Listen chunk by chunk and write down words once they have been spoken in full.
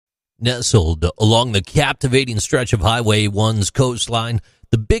Nestled along the captivating stretch of Highway 1's coastline,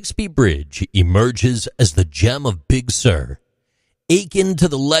 the Bixby Bridge emerges as the gem of Big Sur, akin to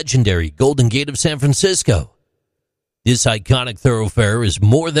the legendary Golden Gate of San Francisco. This iconic thoroughfare is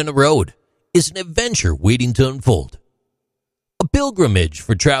more than a road. It's an adventure waiting to unfold. A pilgrimage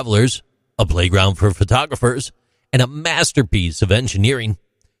for travelers, a playground for photographers, and a masterpiece of engineering,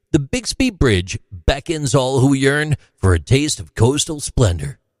 the Bixby Bridge beckons all who yearn for a taste of coastal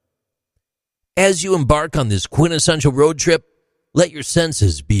splendor. As you embark on this quintessential road trip, let your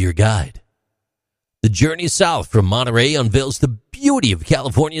senses be your guide. The journey south from Monterey unveils the beauty of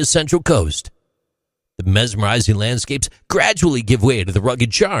California's Central Coast. The mesmerizing landscapes gradually give way to the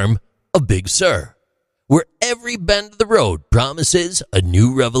rugged charm of Big Sur, where every bend of the road promises a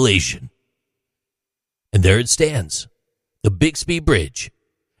new revelation. And there it stands, the Bixby Bridge,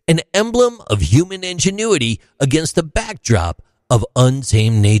 an emblem of human ingenuity against the backdrop of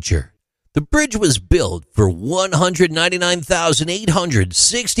untamed nature. The bridge was built for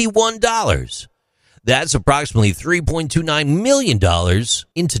 $199,861. That's approximately $3.29 million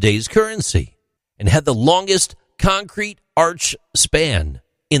in today's currency, and had the longest concrete arch span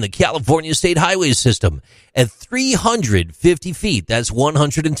in the California State Highway System at 350 feet. That's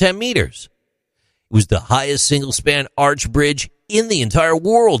 110 meters. It was the highest single-span arch bridge in the entire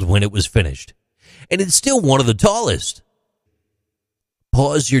world when it was finished, and it's still one of the tallest.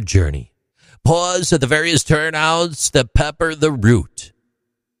 Pause your journey. Pause at the various turnouts that pepper the route.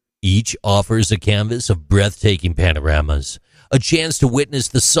 Each offers a canvas of breathtaking panoramas, a chance to witness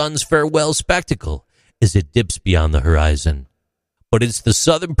the sun's farewell spectacle as it dips beyond the horizon. But it's the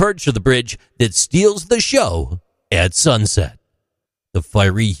southern perch of the bridge that steals the show at sunset. The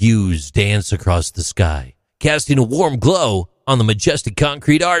fiery hues dance across the sky, casting a warm glow on the majestic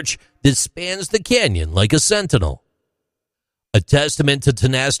concrete arch that spans the canyon like a sentinel. A testament to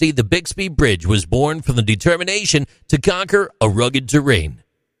tenacity, the Bixby Bridge was born from the determination to conquer a rugged terrain.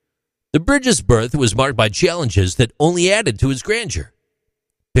 The bridge's birth was marked by challenges that only added to its grandeur.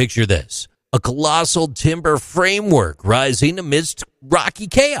 Picture this, a colossal timber framework rising amidst rocky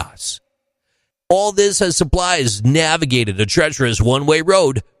chaos. All this as supplies navigated a treacherous one-way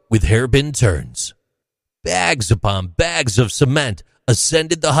road with hairpin turns. Bags upon bags of cement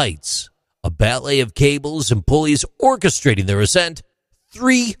ascended the heights, a ballet of cables and pulleys orchestrating their ascent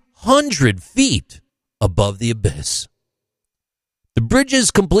 300 feet above the abyss. The bridge's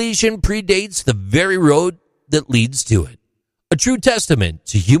completion predates the very road that leads to it, a true testament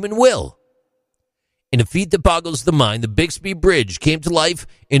to human will. In a feat that boggles the mind, the Bixby Bridge came to life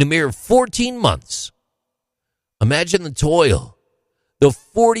in a mere 14 months. Imagine the toil, the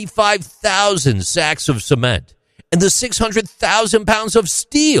 45,000 sacks of cement, and the 600,000 pounds of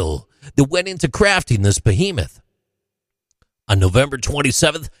steel that went into crafting this behemoth. On November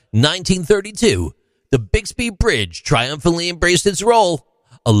 27, 1932, the Bixby Bridge triumphantly embraced its role,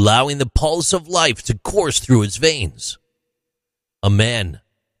 allowing the pulse of life to course through its veins. A man,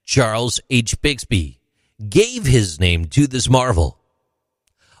 Charles H. Bixby, gave his name to this marvel.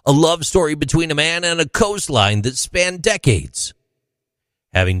 A love story between a man and a coastline that spanned decades.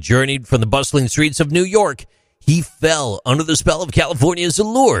 Having journeyed from the bustling streets of New York, he fell under the spell of California's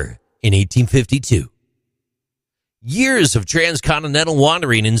allure in 1852. Years of transcontinental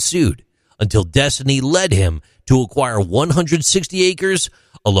wandering ensued until destiny led him to acquire 160 acres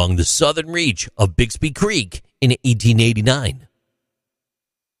along the southern reach of Bixby Creek in 1889.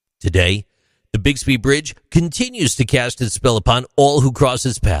 Today, the Bixby Bridge continues to cast its spell upon all who cross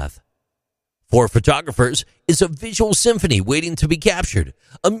its path. For photographers, it's a visual symphony waiting to be captured,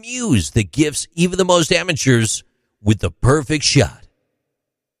 a muse that gifts even the most amateurs with the perfect shot.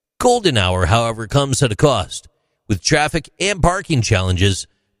 Golden hour, however, comes at a cost, with traffic and parking challenges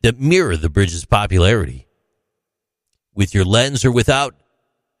that mirror the bridge's popularity. With your lens or without,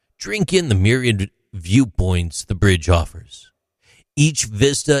 drink in the myriad viewpoints the bridge offers. Each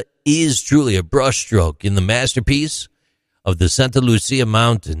vista is truly a brushstroke in the masterpiece of the Santa Lucia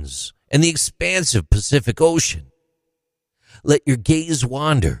Mountains and the expansive Pacific Ocean. Let your gaze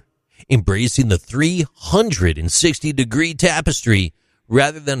wander, embracing the 360-degree tapestry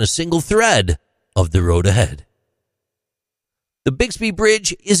rather than a single thread of the road ahead. The Bixby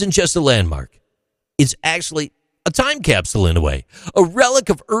Bridge isn't just a landmark. It's actually a time capsule in a way, a relic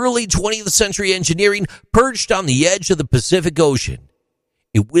of early 20th century engineering perched on the edge of the Pacific Ocean.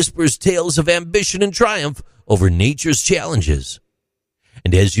 It whispers tales of ambition and triumph over nature's challenges.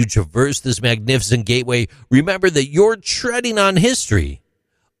 And as you traverse this magnificent gateway, remember that you're treading on history,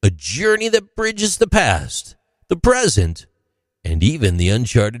 a journey that bridges the past, the present, and even the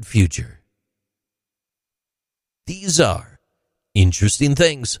uncharted future. These are interesting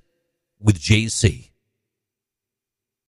things with JC.